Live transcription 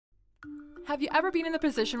Have you ever been in the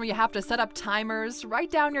position where you have to set up timers,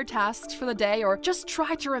 write down your tasks for the day, or just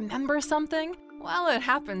try to remember something? Well, it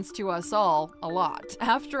happens to us all, a lot.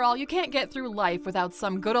 After all, you can't get through life without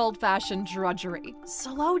some good old-fashioned drudgery.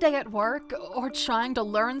 Slow day at work, or trying to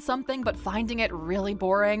learn something but finding it really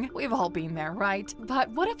boring. We've all been there, right? But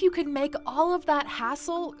what if you could make all of that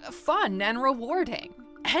hassle fun and rewarding?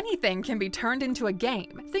 Anything can be turned into a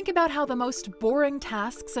game. Think about how the most boring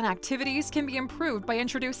tasks and activities can be improved by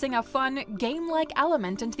introducing a fun, game-like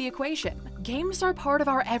element into the equation. Games are part of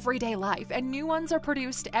our everyday life, and new ones are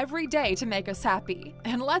produced every day to make us happy.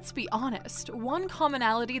 And let's be honest, one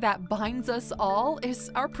commonality that binds us all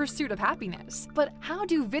is our pursuit of happiness. But how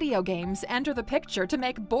do video games enter the picture to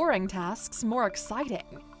make boring tasks more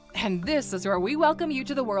exciting? And this is where we welcome you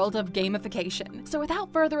to the world of gamification. So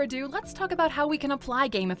without further ado, let's talk about how we can apply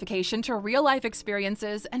gamification to real-life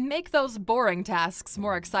experiences and make those boring tasks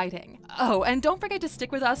more exciting. Oh, and don't forget to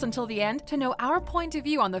stick with us until the end to know our point of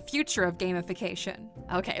view on the future of gamification.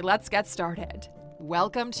 Okay, let's get started.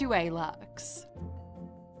 Welcome to ALUX.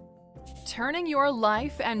 Turning your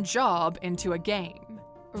life and job into a game.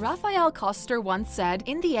 Raphael Koster once said,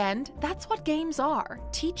 "In the end, that's what games are.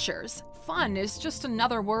 Teachers. Fun is just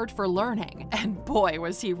another word for learning." And boy,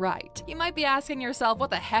 was he right. You might be asking yourself,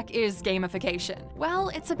 what the heck is gamification? Well,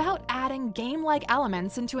 it's about adding game-like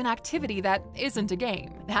elements into an activity that isn't a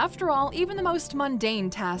game. After all, even the most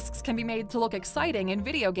mundane tasks can be made to look exciting in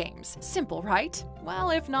video games. Simple, right?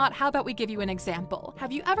 Well, if not, how about we give you an example?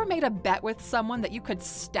 Have you ever made a bet with someone that you could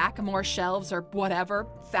stack more shelves or whatever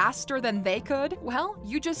faster than they could? Well,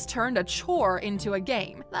 you just turned a chore into a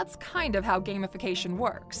game. That's kind of how gamification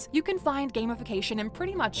works. You can find gamification in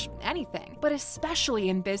pretty much anything, but especially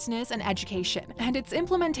in business and education, and its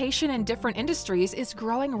implementation in different industries is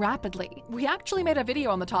growing rapidly. We actually made a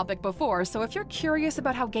video on the topic before, so if you're curious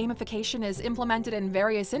about how gamification is implemented in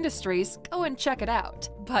various industries, go and check it out.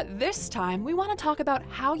 But this time, we want to talk about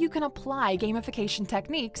how you can apply gamification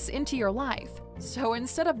techniques into your life. So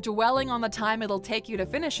instead of dwelling on the time it'll take you to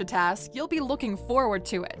finish a task, you'll be looking forward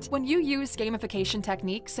to it. When you use gamification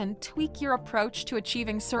techniques and tweak your approach to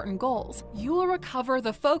achieving certain goals, you will recover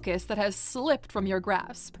the focus that has slipped from your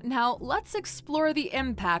grasp. Now, let's explore the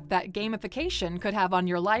impact that gamification could have on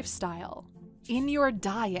your lifestyle. In your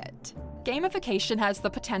diet. Gamification has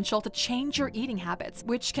the potential to change your eating habits,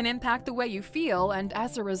 which can impact the way you feel and,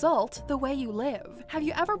 as a result, the way you live. Have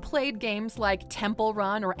you ever played games like Temple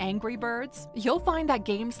Run or Angry Birds? You'll find that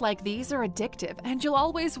games like these are addictive, and you'll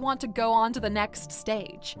always want to go on to the next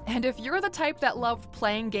stage. And if you're the type that loved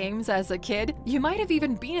playing games as a kid, you might have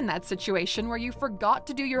even been in that situation where you forgot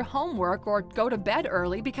to do your homework or go to bed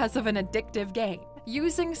early because of an addictive game.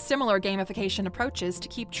 Using similar gamification approaches to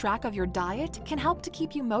keep track of your diet can help to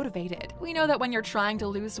keep you motivated. We know that when you're trying to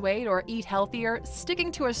lose weight or eat healthier,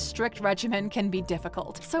 sticking to a strict regimen can be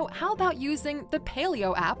difficult. So how about using the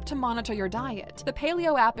Paleo app to monitor your diet? The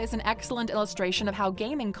Paleo app is an excellent illustration of how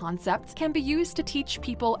gaming concepts can be used to teach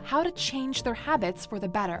people how to change their habits for the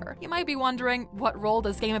better. You might be wondering, what role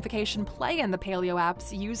does gamification play in the Paleo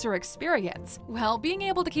app's user experience? Well, being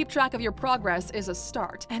able to keep track of your progress is a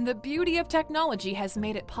start, and the beauty of technology has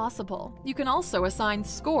made it possible. You can also assign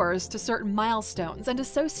scores to certain milestones and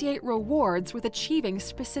associate rewards with achieving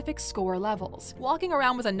specific score levels. Walking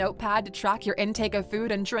around with a notepad to track your intake of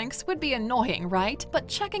food and drinks would be annoying, right? But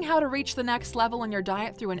checking how to reach the next level in your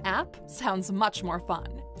diet through an app sounds much more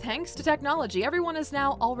fun. Thanks to technology, everyone is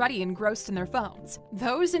now already engrossed in their phones.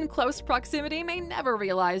 Those in close proximity may never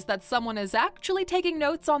realize that someone is actually taking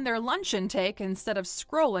notes on their lunch intake instead of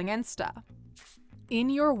scrolling Insta. In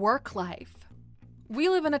your work life. We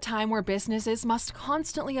live in a time where businesses must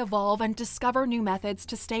constantly evolve and discover new methods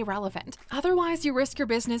to stay relevant. Otherwise, you risk your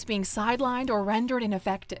business being sidelined or rendered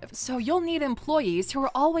ineffective. So you'll need employees who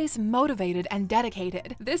are always motivated and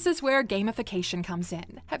dedicated. This is where gamification comes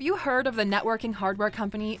in. Have you heard of the networking hardware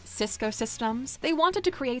company Cisco Systems? They wanted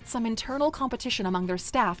to create some internal competition among their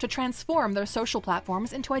staff to transform their social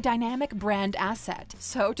platforms into a dynamic brand asset.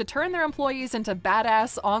 So to turn their employees into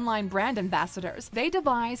badass online brand ambassadors, they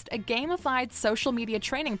devised a gamified social media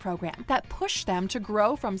training program that pushed them to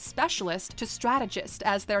grow from specialist to strategist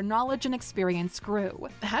as their knowledge and experience grew.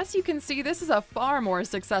 As you can see, this is a far more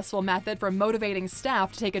successful method for motivating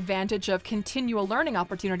staff to take advantage of continual learning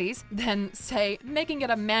opportunities than, say, making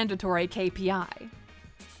it a mandatory KPI.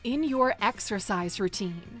 In your exercise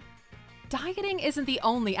routine. Dieting isn't the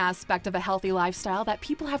only aspect of a healthy lifestyle that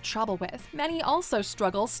people have trouble with. Many also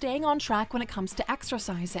struggle staying on track when it comes to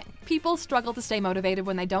exercising. People struggle to stay motivated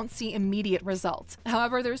when they don't see immediate results.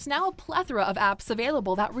 However, there's now a plethora of apps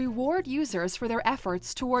available that reward users for their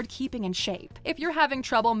efforts toward keeping in shape. If you're having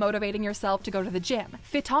trouble motivating yourself to go to the gym,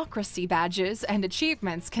 Fitocracy badges and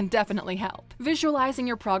achievements can definitely help. Visualizing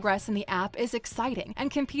your progress in the app is exciting, and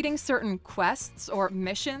completing certain quests or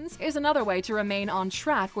missions is another way to remain on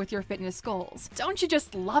track with your fitness goals. Don't you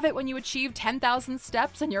just love it when you achieve 10,000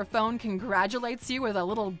 steps and your phone congratulates you with a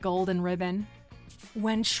little golden ribbon?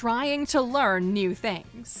 When trying to learn new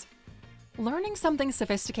things. Learning something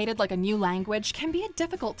sophisticated like a new language can be a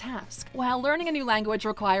difficult task. While learning a new language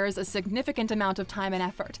requires a significant amount of time and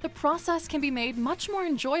effort, the process can be made much more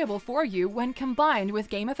enjoyable for you when combined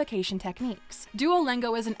with gamification techniques.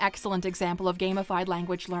 Duolingo is an excellent example of gamified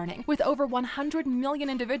language learning, with over 100 million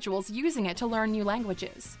individuals using it to learn new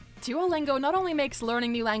languages. Duolingo not only makes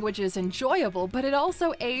learning new languages enjoyable, but it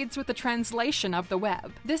also aids with the translation of the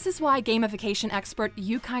web. This is why gamification expert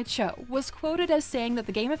Yukai Cho was quoted as saying that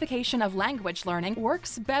the gamification of language learning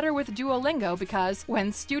works better with Duolingo because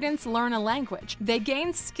when students learn a language, they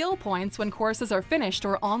gain skill points when courses are finished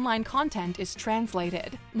or online content is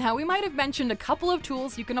translated. Now, we might have mentioned a couple of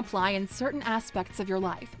tools you can apply in certain aspects of your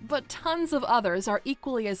life, but tons of others are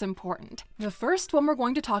equally as important. The first one we're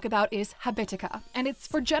going to talk about is Habitica, and it's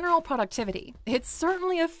for general productivity. It's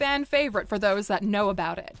certainly a fan favorite for those that know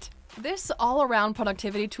about it. This all-around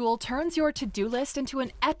productivity tool turns your to-do list into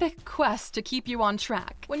an epic quest to keep you on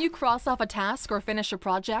track. When you cross off a task or finish a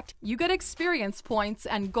project, you get experience points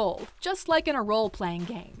and gold, just like in a role-playing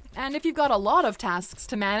game. And if you've got a lot of tasks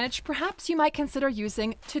to manage, perhaps you might consider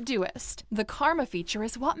using Todoist. The karma feature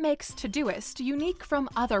is what makes Todoist unique from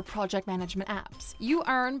other project management apps. You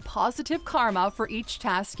earn positive karma for each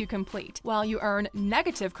task you complete, while you earn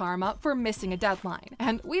negative karma for missing a deadline.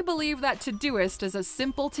 And we believe that Todoist is a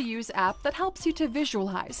simple-to-use app that helps you to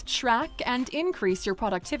visualize, track, and increase your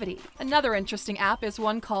productivity. Another interesting app is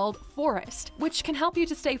one called Forest, which can help you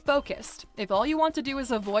to stay focused. If all you want to do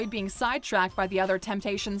is avoid being sidetracked by the other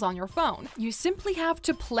temptations on your phone, you simply have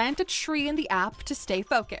to plant a tree in the app to stay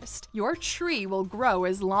focused. Your tree will grow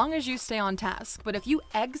as long as you stay on task, but if you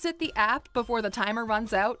exit the app before the timer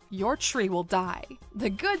runs out, your tree will die. The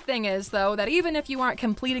good thing is, though, that even if you aren't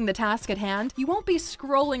completing the task at hand, you won't be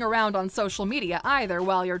scrolling around on social media either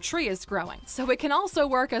while your tree is growing, so it can also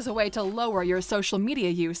work as a way to lower your social media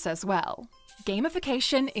use as well.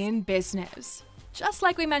 Gamification in business. Just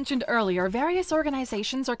like we mentioned earlier, various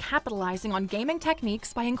organizations are capitalizing on gaming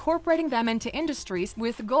techniques by incorporating them into industries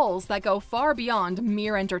with goals that go far beyond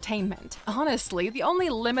mere entertainment. Honestly, the only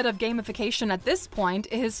limit of gamification at this point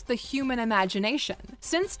is the human imagination.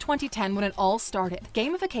 Since 2010, when it all started,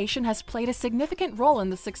 gamification has played a significant role in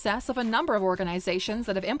the success of a number of organizations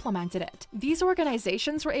that have implemented it. These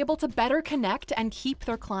organizations were able to better connect and keep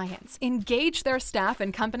their clients, engage their staff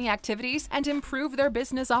in company activities, and improve their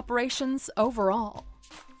business operations overall.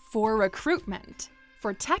 For recruitment.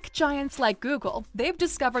 For tech giants like Google, they've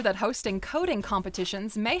discovered that hosting coding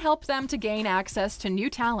competitions may help them to gain access to new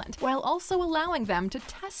talent, while also allowing them to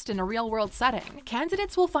test in a real-world setting.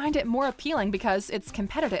 Candidates will find it more appealing because it's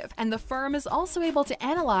competitive, and the firm is also able to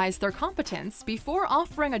analyze their competence before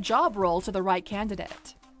offering a job role to the right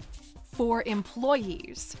candidate. For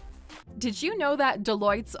employees. Did you know that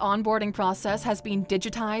Deloitte's onboarding process has been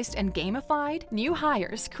digitized and gamified? New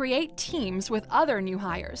hires create teams with other new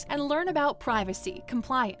hires and learn about privacy,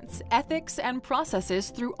 compliance, ethics, and processes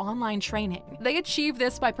through online training. They achieve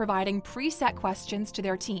this by providing preset questions to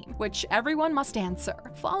their team, which everyone must answer.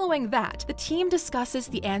 Following that, the team discusses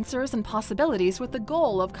the answers and possibilities with the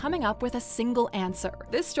goal of coming up with a single answer.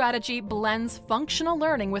 This strategy blends functional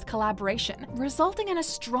learning with collaboration, resulting in a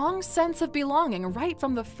strong sense of belonging right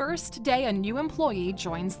from the first day a new employee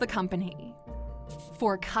joins the company.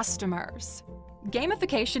 For customers.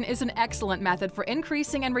 Gamification is an excellent method for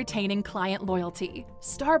increasing and retaining client loyalty.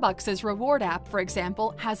 Starbucks' reward app, for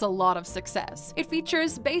example, has a lot of success. It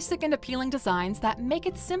features basic and appealing designs that make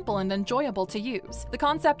it simple and enjoyable to use. The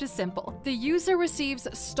concept is simple. The user receives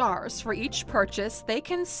stars for each purchase they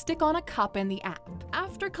can stick on a cup in the app.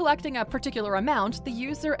 After collecting a particular amount, the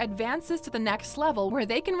user advances to the next level where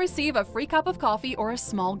they can receive a free cup of coffee or a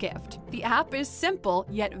small gift. The app is simple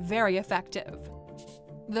yet very effective.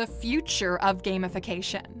 The future of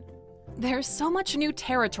gamification. There's so much new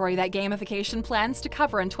territory that gamification plans to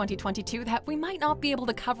cover in 2022 that we might not be able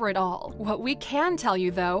to cover it all. What we can tell you,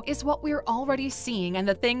 though, is what we're already seeing and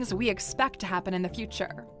the things we expect to happen in the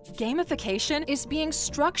future. Gamification is being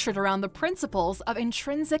structured around the principles of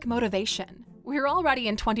intrinsic motivation. We're already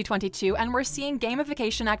in 2022, and we're seeing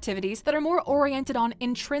gamification activities that are more oriented on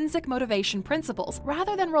intrinsic motivation principles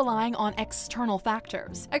rather than relying on external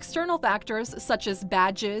factors. External factors, such as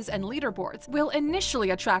badges and leaderboards, will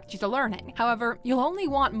initially attract you to learning. However, you'll only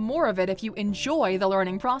want more of it if you enjoy the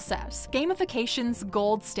learning process. Gamification's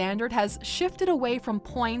gold standard has shifted away from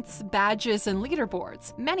points, badges, and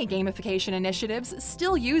leaderboards. Many gamification initiatives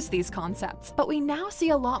still use these concepts, but we now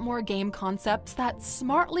see a lot more game concepts that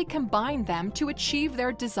smartly combine them to achieve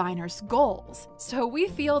their designers' goals. So we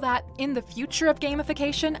feel that in the future of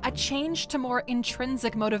gamification, a change to more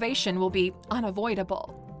intrinsic motivation will be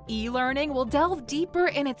unavoidable. E-learning will delve deeper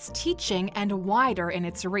in its teaching and wider in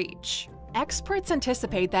its reach. Experts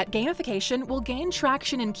anticipate that gamification will gain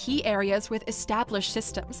traction in key areas with established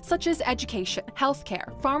systems, such as education,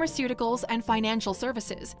 healthcare, pharmaceuticals, and financial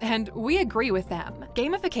services, and we agree with them.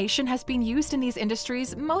 Gamification has been used in these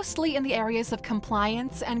industries mostly in the areas of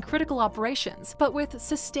compliance and critical operations, but with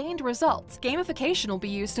sustained results. Gamification will be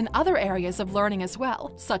used in other areas of learning as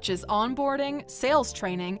well, such as onboarding, sales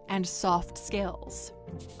training, and soft skills.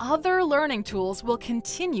 Other learning tools will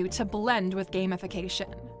continue to blend with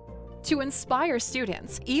gamification. To inspire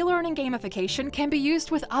students, e-learning gamification can be used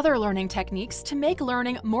with other learning techniques to make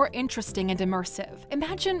learning more interesting and immersive.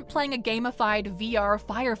 Imagine playing a gamified VR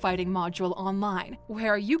firefighting module online,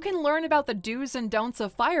 where you can learn about the do's and don'ts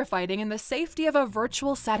of firefighting in the safety of a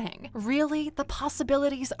virtual setting. Really, the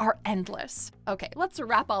possibilities are endless. Okay, let's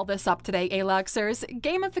wrap all this up today, Aluxers.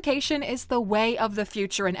 Gamification is the way of the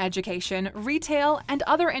future in education, retail, and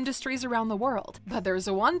other industries around the world. But there's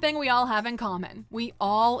one thing we all have in common. We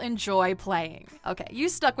all enjoy playing. Okay, you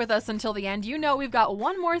stuck with us until the end. You know we've got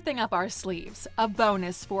one more thing up our sleeves, a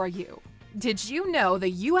bonus for you. Did you know the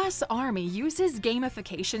US Army uses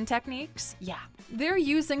gamification techniques? Yeah, they're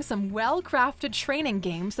using some well-crafted training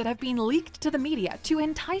games that have been leaked to the media to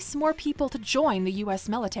entice more people to join the US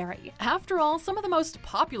military. After all, some of the most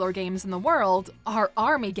popular games in the world are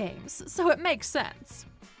Army games, so it makes sense.